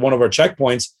of time at one of our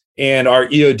checkpoints. And our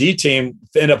EOD team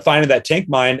ended up finding that tank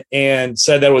mine and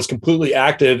said that it was completely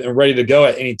active and ready to go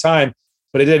at any time,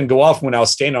 but it didn't go off when I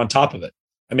was standing on top of it.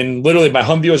 I mean, literally my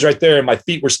Humvee was right there and my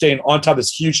feet were staying on top of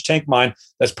this huge tank mine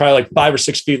that's probably like 5 or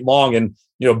 6 feet long and,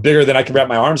 bigger than I could wrap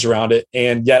my arms around it.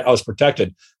 And yet I was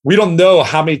protected. We don't know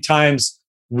how many times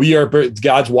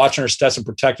God's watching our steps and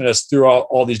protecting us through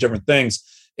all these different things.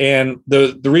 And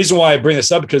the reason why I bring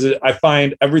this up, because I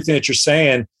find everything that you're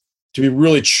saying to be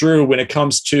really true when it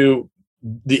comes to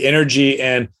the energy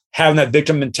and having that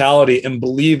victim mentality and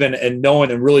believing and knowing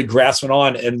and really grasping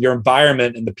on, and your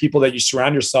environment and the people that you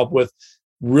surround yourself with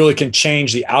really can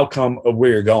change the outcome of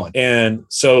where you're going. And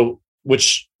so,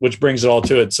 which brings it all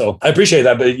to it. So I appreciate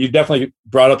that, but you definitely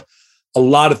brought up a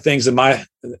lot of things in my,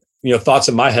 thoughts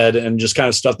in my head and just kind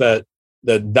of stuff that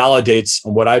validates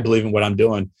what I believe and what I'm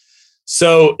doing.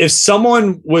 So if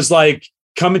someone was like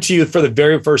coming to you for the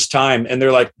very first time and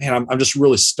they're like, man, I'm just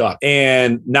really stuck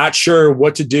and not sure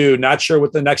what to do, not sure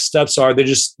what the next steps are. They're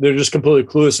just completely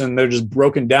clueless and they're just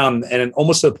broken down, and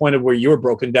almost to the point of where you were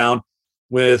broken down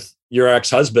with your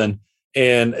ex-husband.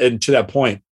 And to that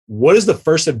point, what is the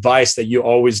first advice that you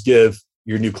always give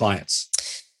your new clients?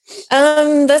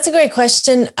 That's a great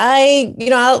question.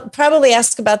 I'll probably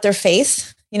ask about their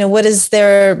faith. What is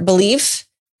their belief?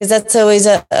 Because that's always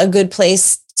a good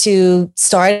place to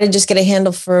start and just get a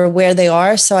handle for where they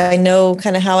are. So I know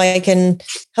kind of how I can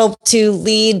help to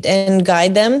lead and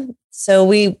guide them. So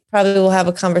we probably will have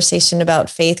a conversation about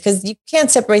faith, because you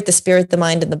can't separate the spirit, the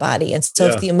mind, and the body. And so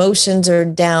if the emotions are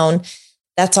down,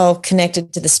 that's all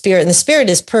connected to the spirit, and the spirit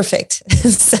is perfect.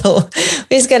 So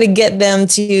we just got to get them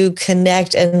to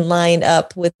connect and line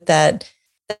up with that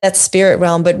spirit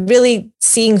realm. But really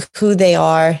seeing who they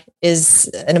are is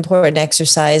an important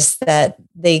exercise, that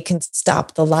they can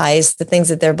stop the lies, the things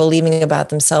that they're believing about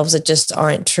themselves that just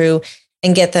aren't true,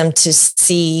 and get them to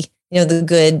see the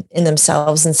good in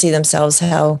themselves and see themselves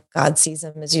how God sees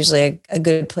them is usually a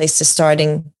good place to start,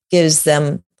 and gives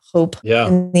them hope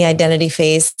in the identity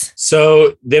phase.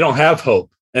 So they don't have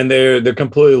hope and they're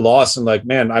completely lost and like,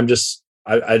 man, I just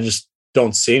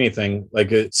don't see anything.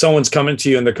 Like someone's coming to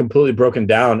you and they're completely broken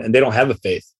down and they don't have a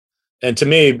faith. And to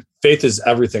me, faith is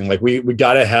everything. Like we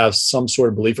got to have some sort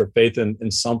of belief or faith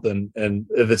in something. And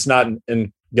if it's not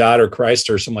in God or Christ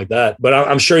or something like that, but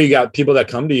I'm sure you got people that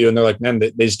come to you and they're like, man,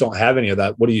 they just don't have any of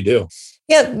that. What do you do?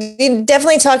 Yeah, you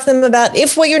definitely talk to them about,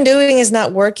 if what you're doing is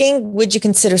not working, would you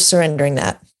consider surrendering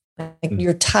that? Like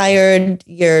you're tired,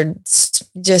 you're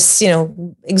just,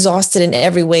 exhausted in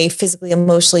every way, physically,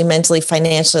 emotionally, mentally,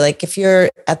 financially. Like if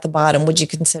you're at the bottom, would you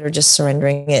consider just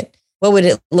surrendering it? What would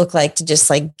it look like to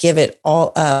just like give it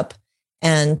all up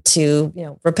and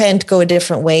to, repent, go a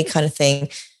different way kind of thing?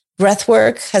 Breath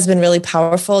work has been really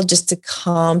powerful just to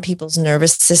calm people's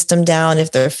nervous system down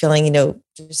if they're feeling,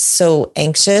 just so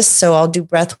anxious. So I'll do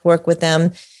breath work with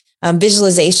them.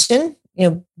 Visualization,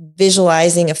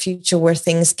 visualizing a future where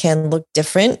things can look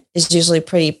different is usually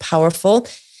pretty powerful.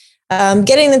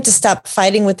 Getting them to stop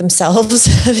fighting with themselves,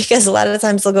 because a lot of the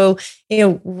times they'll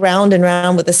go, round and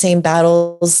round with the same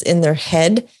battles in their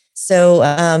head. So,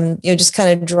 just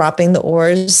kind of dropping the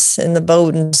oars in the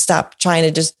boat and stop trying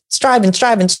to just strive.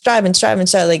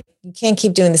 Like you can't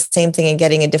keep doing the same thing and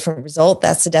getting a different result.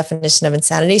 That's the definition of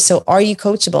insanity. So are you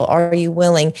coachable? Are you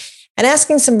willing? And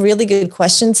asking some really good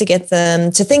questions to get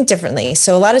them to think differently.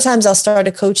 So a lot of times I'll start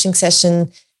a coaching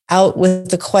session out with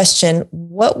the question,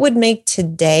 what would make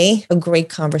today a great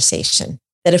conversation?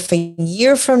 That if a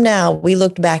year from now we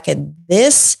looked back at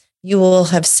this you will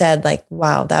have said like,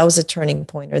 wow, that was a turning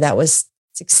point, or that was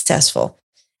successful.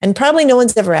 And probably no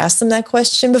one's ever asked them that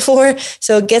question before.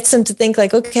 So it gets them to think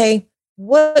like, okay,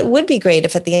 what would be great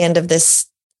if at the end of this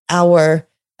hour,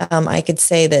 I could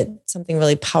say that something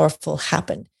really powerful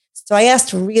happened. So I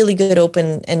asked really good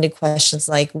open-ended questions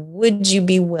like, would you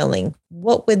be willing?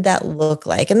 What would that look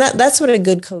like? And that's what a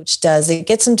good coach does. It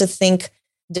gets them to think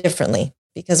differently,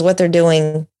 because what they're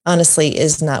doing, honestly,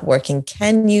 is not working.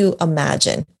 Can you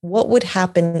imagine what would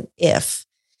happen if?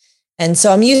 And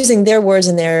so I'm using their words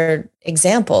and their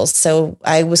examples. So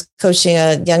I was coaching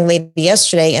a young lady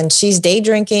yesterday, and she's day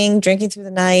drinking through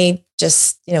the night,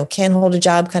 just, can't hold a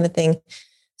job kind of thing.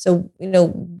 So,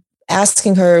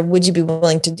 asking her, would you be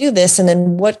willing to do this? And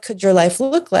then what could your life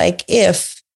look like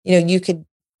if, you could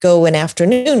go an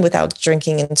afternoon without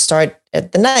drinking and start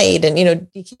at the night? And,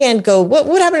 you can't go, what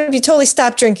would happen if you totally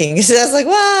stopped drinking? So that's like,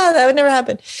 wow, that would never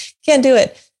happen. Can't do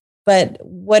it. But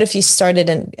what if you started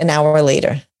an hour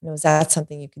later? Is that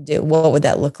something you could do? What would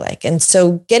that look like? And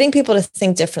so getting people to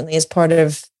think differently is part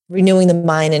of renewing the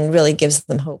mind and really gives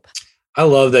them hope. I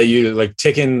love that you like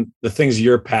taking the things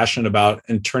you're passionate about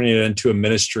and turning it into a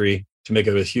ministry to make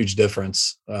a huge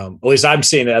difference. At least I'm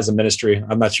seeing it as a ministry.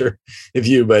 I'm not sure if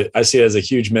you, but I see it as a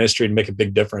huge ministry to make a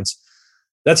big difference.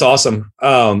 That's awesome.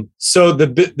 So the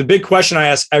big question I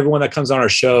ask everyone that comes on our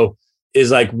show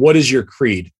is like, what is your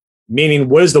creed? Meaning,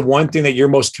 what is the one thing that you're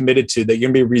most committed to, that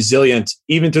you're going to be resilient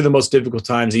even through the most difficult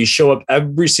times, that you show up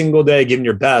every single day giving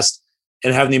your best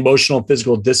and having the emotional and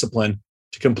physical discipline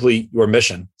to complete your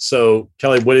mission? So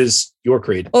Kelli, what is your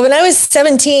creed? Well, when I was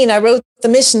 17, I wrote the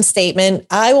mission statement: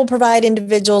 I will provide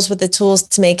individuals with the tools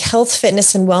to make health,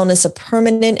 fitness, and wellness a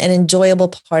permanent and enjoyable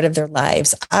part of their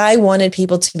lives. I wanted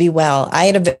people to be well. I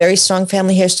had a very strong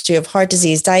family history of heart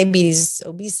disease, diabetes,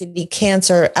 obesity,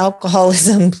 cancer,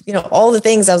 alcoholism, all the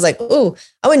things. I was like, ooh,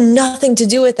 I want nothing to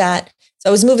do with that. So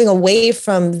I was moving away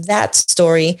from that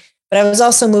story. But I was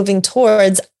also moving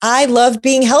towards, I love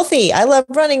being healthy. I love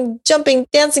running, jumping,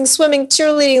 dancing, swimming,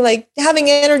 cheerleading, like having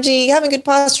energy, having good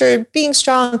posture, being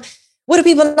strong. What do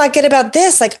people not get about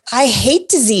this? Like, I hate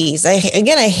disease. I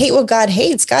hate what God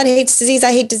hates. God hates disease.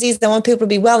 I hate disease. I want people to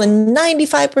be well. And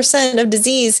 95% of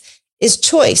disease is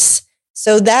choice.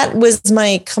 So that was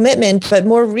my commitment. But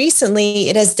more recently,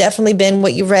 it has definitely been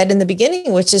what you read in the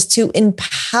beginning, which is to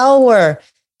empower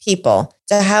people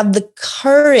to have the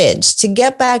courage to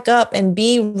get back up and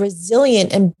be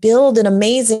resilient and build an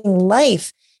amazing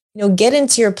life. Get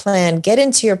into your plan, get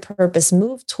into your purpose,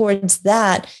 move towards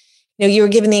that. You were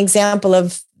given the example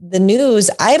of the news.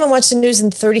 I haven't watched the news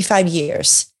in 35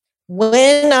 years.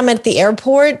 When I'm at the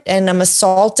airport and I'm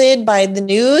assaulted by the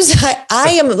news,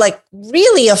 I am like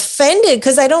really offended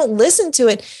because I don't listen to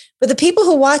it. But the people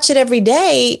who watch it every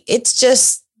day, it's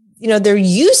just, they're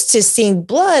used to seeing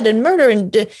blood and murder.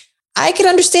 And I can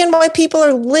understand why people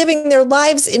are living their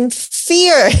lives in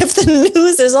fear if the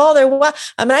news is all they're watching.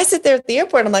 I mean, I sit there at the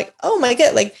airport, I'm like, oh my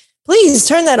God, like, please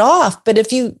turn that off. But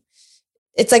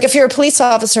it's like if you're a police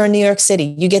officer in New York City,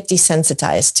 you get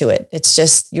desensitized to it. It's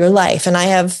just your life.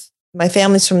 And my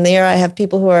family's from there. I have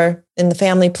people who are in the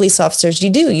family, police officers. You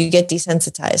get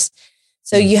desensitized.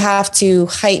 So you have to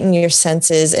heighten your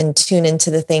senses and tune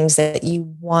into the things that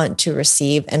you want to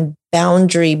receive, and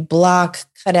boundary block,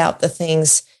 cut out the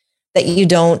things that you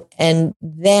don't. And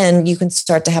then you can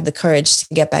start to have the courage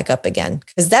to get back up again,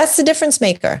 because that's the difference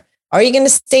maker. Are you going to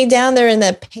stay down there in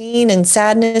that pain and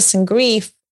sadness and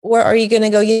grief? Or are you going to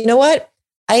go, you know what?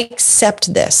 I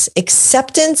accept this.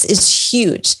 Acceptance is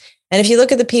huge. And if you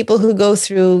look at the people who go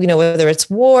through, whether it's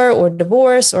war or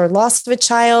divorce or loss of a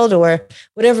child or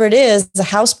whatever it is, the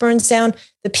house burns down,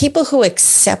 the people who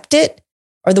accept it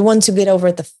are the ones who get over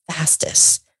it the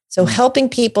fastest. So helping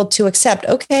people to accept,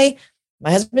 okay,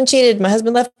 my husband cheated, my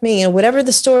husband left me, whatever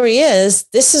the story is,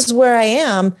 this is where I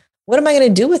am. What am I going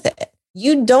to do with it?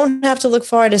 You don't have to look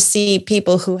far to see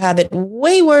people who have it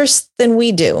way worse than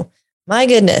we do. My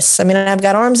goodness. I mean, I've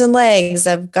got arms and legs.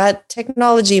 I've got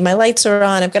technology. My lights are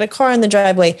on. I've got a car in the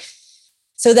driveway.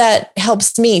 So that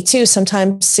helps me too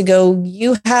sometimes to go,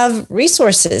 you have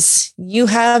resources. You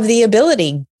have the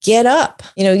ability. Get up.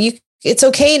 It's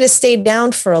okay to stay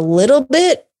down for a little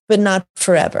bit, but not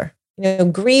forever.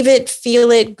 Grieve it, feel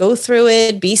it, go through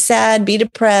it, be sad, be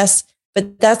depressed.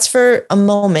 But that's for a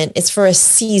moment. It's for a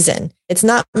season. It's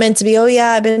not meant to be, oh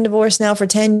yeah, I've been divorced now for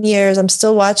 10 years. I'm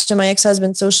still watching my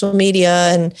ex-husband's social media.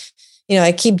 And,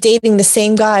 I keep dating the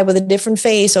same guy with a different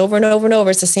face over and over and over.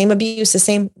 It's the same abuse,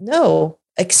 No,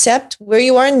 accept where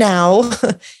you are now.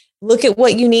 Look at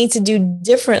what you need to do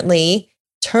differently.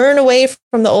 Turn away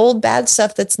from the old bad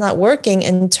stuff that's not working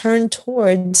and turn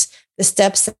towards the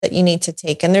steps that you need to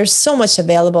take. And there's so much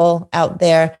available out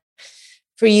there.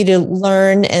 for you to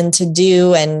learn and to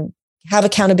do and have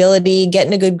accountability, get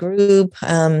in a good group.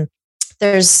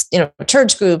 There's,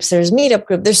 church groups, there's meetup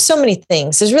group. There's so many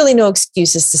things. There's really no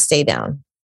excuses to stay down.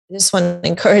 I just want to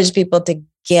encourage people to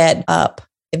get up.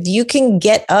 If you can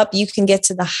get up, you can get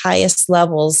to the highest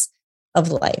levels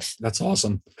of life. That's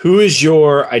awesome. Who is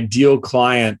your ideal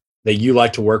client that you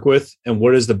like to work with? And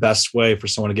what is the best way for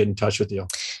someone to get in touch with you?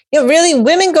 Really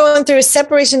women going through a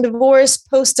separation, divorce,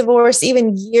 post-divorce,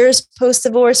 even years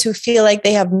post-divorce, who feel like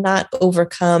they have not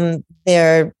overcome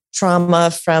their trauma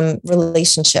from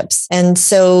relationships. And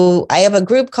so I have a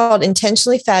group called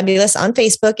Intentionally Fabulous on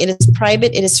Facebook. It is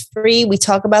private. It is free. We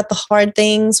talk about the hard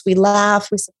things. We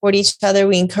laugh. We support each other.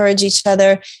 We encourage each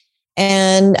other.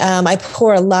 And I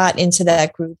pour a lot into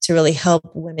that group to really help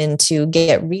women to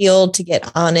get real, to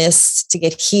get honest, to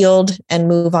get healed and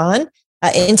move on.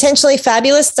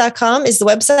 Intentionallyfabulous.com is the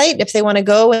website. If they want to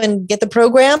go and get the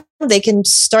program, they can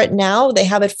start now. They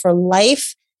have it for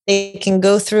life. They can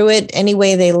go through it any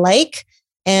way they like,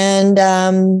 and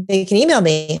they can email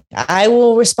me. I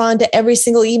will respond to every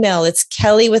single email. It's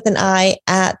Kelli with an I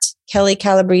at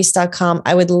kellycalabrese.com.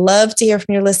 I would love to hear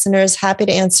from your listeners. Happy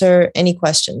to answer any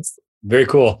questions. Very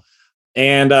cool.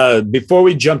 And before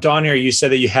we jumped on here, you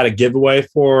said that you had a giveaway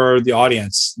for the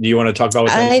audience. Do you want to talk about what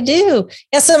that is? I do.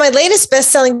 Yeah. So my latest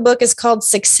best-selling book is called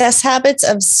Success Habits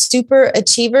of Super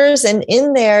Achievers. And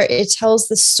in there, it tells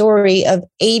the story of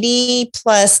 80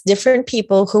 plus different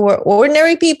people who were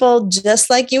ordinary people, just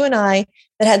like you and I,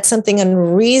 that had something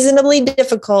unreasonably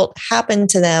difficult happen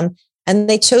to them. And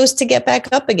they chose to get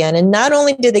back up again. And not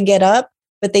only did they get up,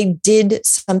 but they did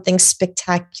something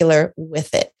spectacular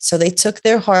with it. So they took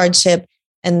their hardship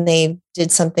and they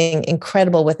did something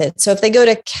incredible with it. So if they go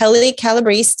to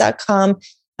kellycalabrese.com,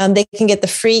 they can get the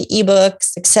free ebook,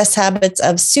 Success Habits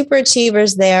of Super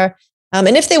Achievers there.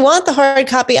 And if they want the hard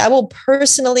copy, I will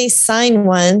personally sign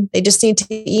one. They just need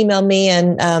to email me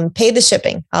and pay the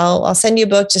shipping. I'll send you a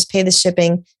book, just pay the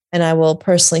shipping, and I will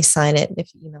personally sign it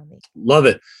if you email me. Love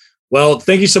it. Well,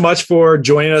 thank you so much for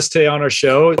joining us today on our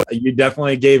show. You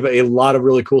definitely gave a lot of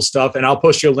really cool stuff. And I'll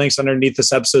post your links underneath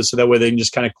this episode so that way they can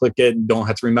just kind of click it and don't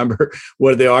have to remember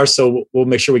what they are. So we'll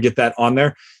make sure we get that on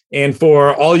there. And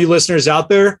for all you listeners out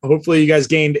there, hopefully you guys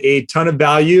gained a ton of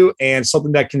value and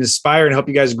something that can inspire and help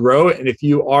you guys grow. And if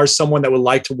you are someone that would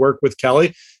like to work with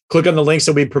Kelli, click on the links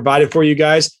that we provided for you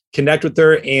guys, connect with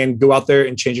her, and go out there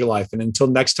and change your life. And until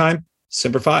next time,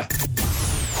 Semper Fi.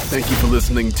 Thank you for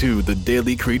listening to the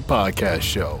Daily Creed Podcast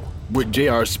Show with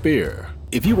J.R. Spear.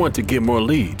 If you want to get more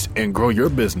leads and grow your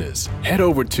business, head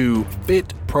over to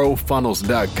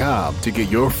fitprofunnels.com to get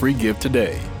your free gift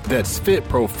today. That's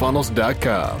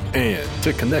fitprofunnels.com. And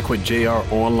to connect with JR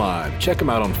online, check him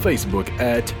out on Facebook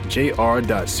at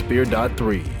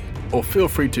jr.spear.3. Or feel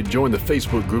free to join the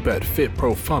Facebook group at Fit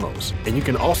Pro Funnels. And you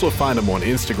can also find him on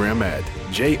Instagram at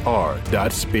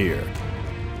jr.spear.